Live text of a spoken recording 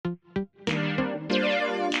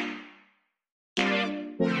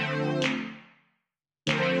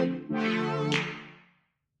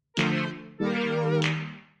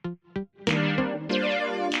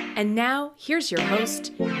And now, here's your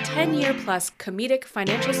host, 10-year-plus comedic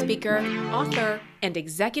financial speaker, author, and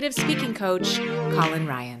executive speaking coach, Colin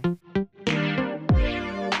Ryan.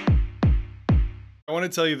 I want to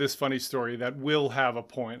tell you this funny story that will have a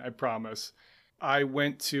point, I promise. I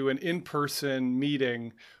went to an in-person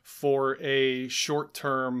meeting for a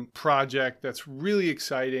short-term project that's really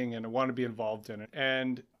exciting and I want to be involved in it.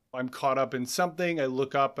 And I'm caught up in something. I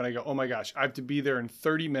look up and I go, oh my gosh, I have to be there in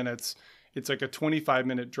 30 minutes. It's like a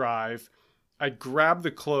 25-minute drive. I grab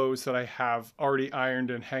the clothes that I have already ironed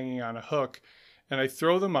and hanging on a hook, and I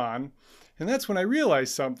throw them on. And that's when I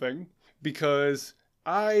realize something, because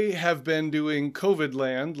I have been doing COVID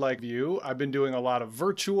land like you. I've been doing a lot of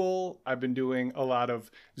virtual. I've been doing a lot of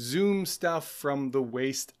Zoom stuff from the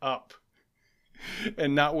waist up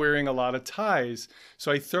and not wearing a lot of ties.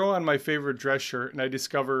 So I throw on my favorite dress shirt and I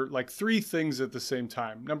discover like three things at the same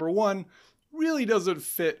time. Number one, really doesn't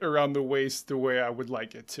fit around the waist the way I would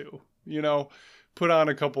like it to. You know, put on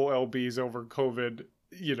a couple LBs over COVID,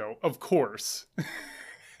 of course.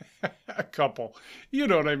 A couple. You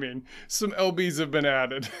know what I mean? Some LBs have been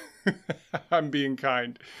added. I'm being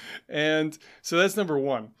kind. And so that's number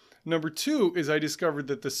one. Number two is I discovered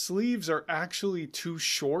that the sleeves are actually too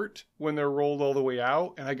short when they're rolled all the way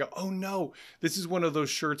out. And I go, oh no, this is one of those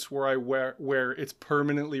shirts where I wear it's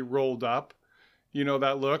permanently rolled up. You know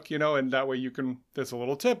that look, and that way that's a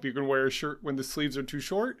little tip. You can wear a shirt when the sleeves are too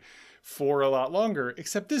short for a lot longer.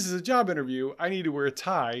 Except this is a job interview. I need to wear a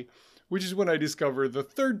tie, which is when I discover the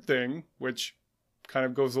third thing, which kind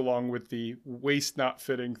of goes along with the waist not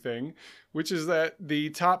fitting thing, which is that the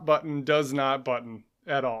top button does not button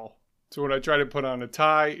at all. So when I try to put on a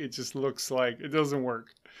tie, it just looks like it doesn't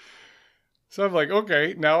work. So I'm like,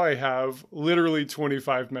 okay, now I have literally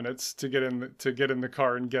 25 minutes to get in the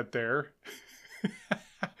car and get there.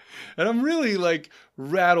 And I'm really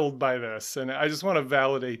rattled by this. And I just want to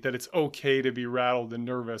validate that it's okay to be rattled and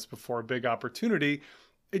nervous before a big opportunity.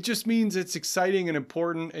 It just means it's exciting and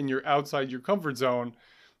important and you're outside your comfort zone.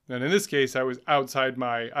 And in this case, I was outside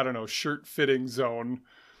my, shirt fitting zone.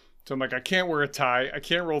 So I'm like, I can't wear a tie. I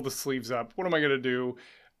can't roll the sleeves up. What am I going to do?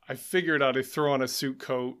 I figured out I throw on a suit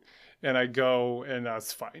coat and I go, and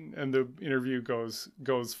that's fine. And the interview goes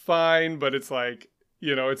fine, but it's like,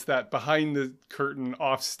 it's that behind the curtain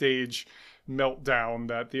off stage meltdown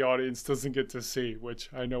that the audience doesn't get to see, which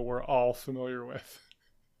I know we're all familiar with.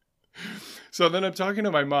 So then I'm talking to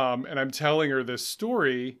my mom and I'm telling her this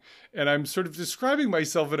story and I'm sort of describing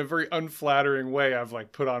myself in a very unflattering way. I've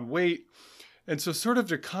put on weight. And so sort of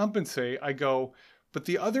to compensate, I go, but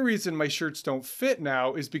the other reason my shirts don't fit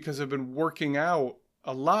now is because I've been working out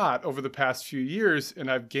a lot over the past few years and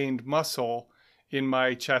I've gained muscle in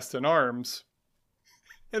my chest and arms.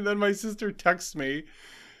 And then my sister texts me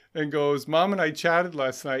and goes, Mom and I chatted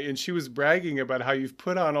last night and she was bragging about how you've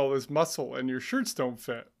put on all this muscle and your shirts don't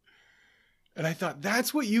fit. And I thought,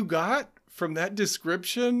 that's what you got from that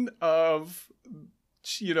description of,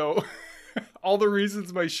 all the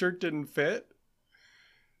reasons my shirt didn't fit?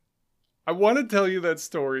 I want to tell you that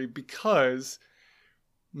story because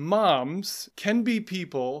moms can be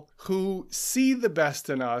people who see the best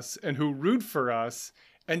in us and who root for us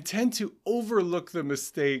and tend to overlook the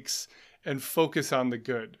mistakes and focus on the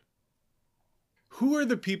good. Who are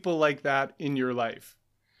the people like that in your life?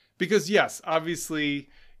 Because yes, obviously,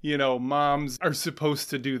 moms are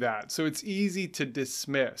supposed to do that. So it's easy to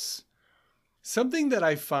dismiss. Something that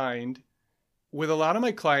I find with a lot of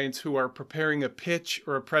my clients who are preparing a pitch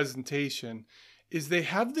or a presentation is they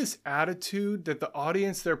have this attitude that the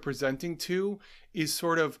audience they're presenting to is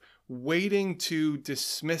sort of waiting to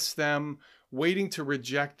dismiss them, waiting to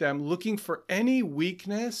reject them, looking for any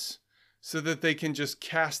weakness so that they can just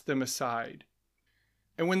cast them aside.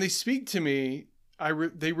 And when they speak to me,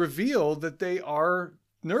 they reveal that they are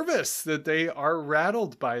nervous, that they are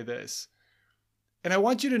rattled by this. And I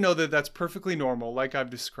want you to know that that's perfectly normal, like I've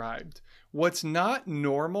described. What's not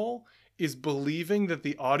normal is believing that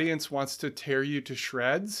the audience wants to tear you to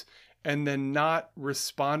shreds and then not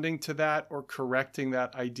responding to that or correcting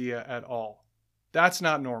that idea at all. That's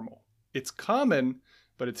not normal. It's common,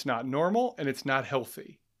 but it's not normal and it's not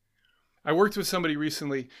healthy. I worked with somebody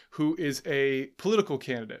recently who is a political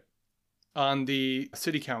candidate on the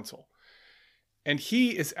city council. And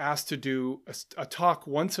he is asked to do a talk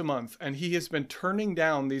once a month. And he has been turning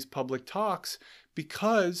down these public talks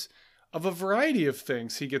because of a variety of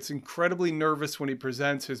things. He gets incredibly nervous when he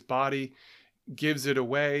presents. His body gives it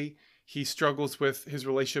away. He struggles with his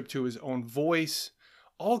relationship to his own voice.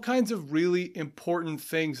 All kinds of really important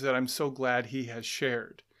things that I'm so glad he has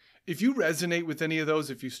shared. If you resonate with any of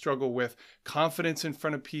those, if you struggle with confidence in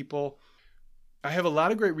front of people, I have a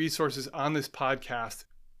lot of great resources on this podcast.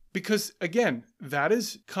 Because again, that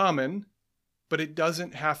is common, but it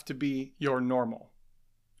doesn't have to be your normal.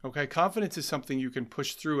 Okay, confidence is something you can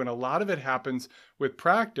push through, and a lot of it happens with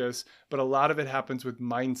practice, but a lot of it happens with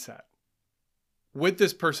mindset. With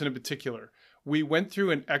this person in particular, we went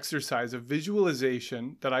through an exercise of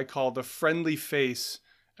visualization that I call the friendly face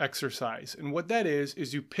exercise. And what that is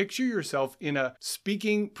you picture yourself in a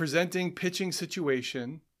speaking, presenting, pitching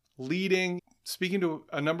situation, leading, speaking to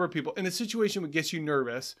a number of people in a situation that gets you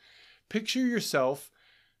nervous. Picture yourself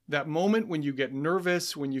that moment when you get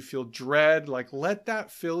nervous, when you feel dread, like let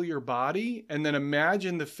that fill your body, and then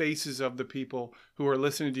imagine the faces of the people who are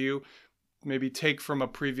listening to you. Maybe take from a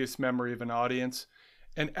previous memory of an audience.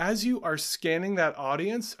 And as you are scanning that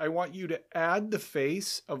audience, I want you to add the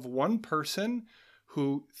face of one person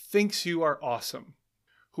who thinks you are awesome,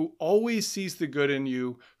 who always sees the good in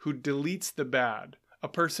you, who deletes the bad, a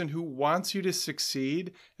person who wants you to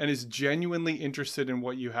succeed and is genuinely interested in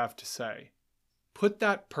what you have to say. Put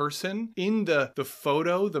that person in the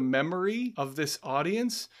photo, the memory of this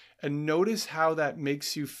audience, and notice how that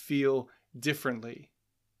makes you feel differently.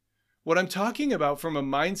 What I'm talking about from a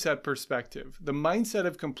mindset perspective, the mindset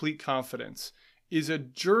of complete confidence, is a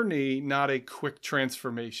journey, not a quick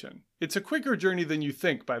transformation. It's a quicker journey than you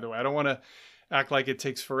think, by the way. I don't want to act like it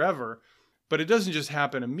takes forever, but it doesn't just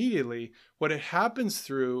happen immediately. What it happens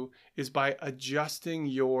through is by adjusting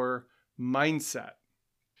your mindset.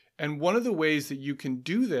 And one of the ways that you can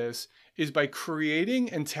do this is by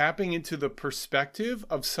creating and tapping into the perspective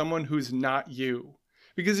of someone who's not you.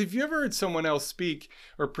 Because if you ever heard someone else speak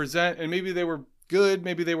or present, and maybe they were good,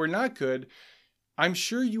 maybe they were not good, I'm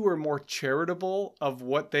sure you were more charitable of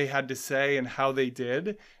what they had to say and how they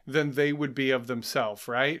did than they would be of themselves,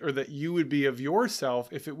 right? Or that you would be of yourself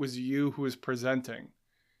if it was you who was presenting.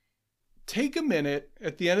 Take a minute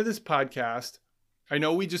at the end of this podcast. I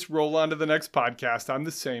know we just roll on to the next podcast. I'm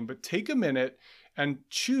the same, but take a minute and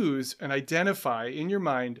choose and identify in your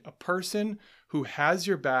mind a person who has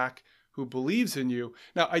your back, who believes in you.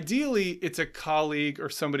 Now, ideally, it's a colleague or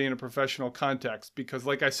somebody in a professional context, because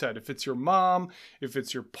like I said, if it's your mom, if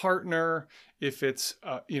it's your partner, if it's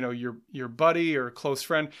your buddy or a close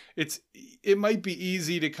friend, it might be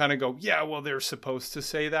easy to kind of go, yeah, well, they're supposed to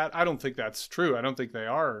say that. I don't think that's true. I don't think they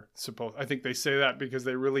are supposed. I think they say that because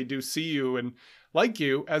they really do see you and like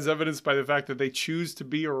you, as evidenced by the fact that they choose to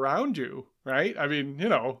be around you, right? I mean,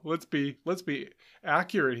 let's be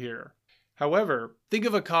accurate here. However, think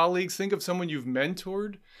of a colleague, think of someone you've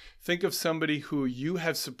mentored, think of somebody who you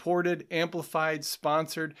have supported, amplified,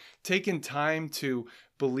 sponsored, taken time to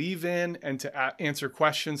believe in and to answer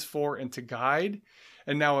questions for and to guide.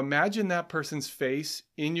 And now imagine that person's face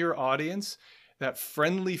in your audience, that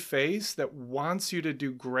friendly face that wants you to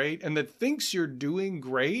do great and that thinks you're doing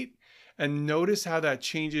great. And notice how that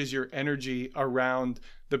changes your energy around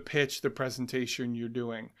the pitch, the presentation you're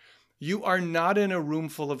doing. You are not in a room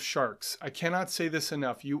full of sharks. I cannot say this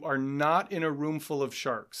enough. You are not in a room full of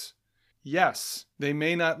sharks. Yes, they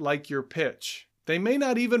may not like your pitch. They may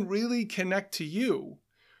not even really connect to you,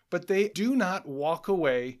 but they do not walk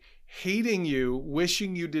away hating you,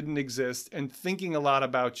 wishing you didn't exist, and thinking a lot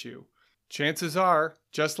about you. Chances are,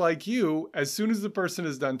 just like you, as soon as the person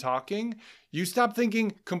is done talking, you stop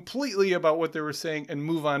thinking completely about what they were saying and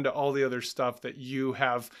move on to all the other stuff that you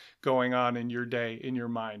have going on in your day, in your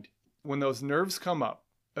mind. When those nerves come up,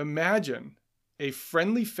 imagine a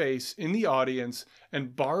friendly face in the audience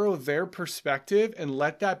and borrow their perspective and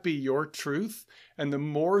let that be your truth. And the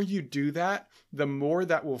more you do that, the more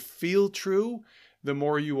that will feel true, the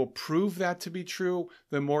more you will prove that to be true,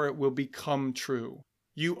 the more it will become true.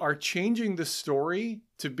 You are changing the story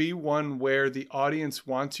to be one where the audience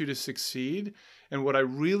wants you to succeed. And what I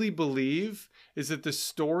really believe is that the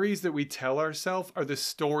stories that we tell ourselves are the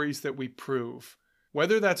stories that we prove.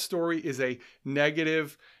 Whether that story is a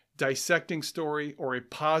negative, dissecting story or a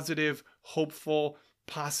positive, hopeful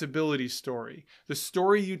possibility story, the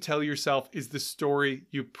story you tell yourself is the story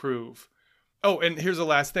you prove. Oh, and here's the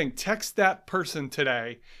last thing. Text that person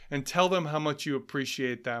today and tell them how much you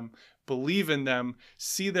appreciate them, believe in them,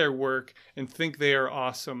 see their work, and think they are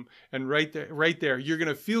awesome. And right there, you're going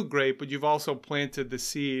to feel great, but you've also planted the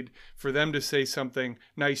seed for them to say something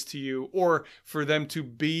nice to you or for them to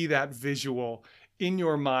be that visual in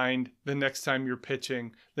your mind the next time you're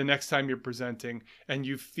pitching, the next time you're presenting, and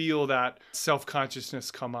you feel that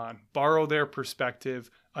self-consciousness come on. Borrow their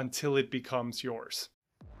perspective until it becomes yours.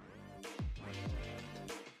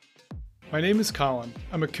 My name is Colin.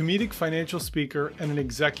 I'm a comedic financial speaker and an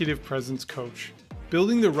executive presence coach.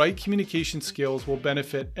 Building the right communication skills will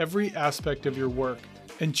benefit every aspect of your work,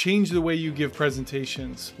 and change the way you give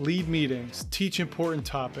presentations, lead meetings, teach important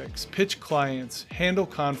topics, pitch clients, handle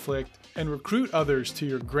conflict, and recruit others to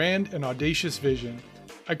your grand and audacious vision.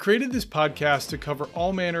 I created this podcast to cover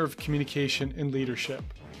all manner of communication and leadership,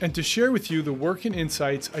 and to share with you the work and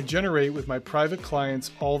insights I generate with my private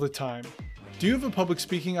clients all the time. Do you have a public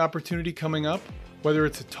speaking opportunity coming up? Whether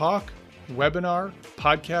it's a talk, webinar,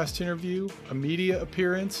 podcast interview, a media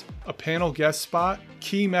appearance, a panel guest spot,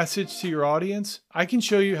 key message to your audience, I can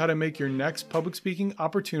show you how to make your next public speaking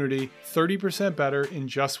opportunity 30% better in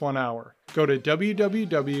just 1 hour. Go to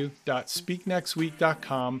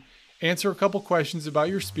www.speaknextweek.com, answer a couple questions about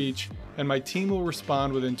your speech, and my team will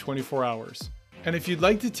respond within 24 hours. And if you'd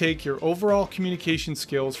like to take your overall communication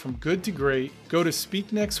skills from good to great, go to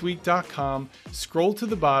speaknextweek.com, scroll to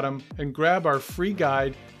the bottom, and grab our free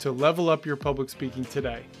guide to level up your public speaking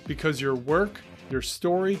today. Because your work, your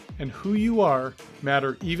story, and who you are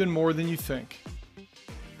matter even more than you think.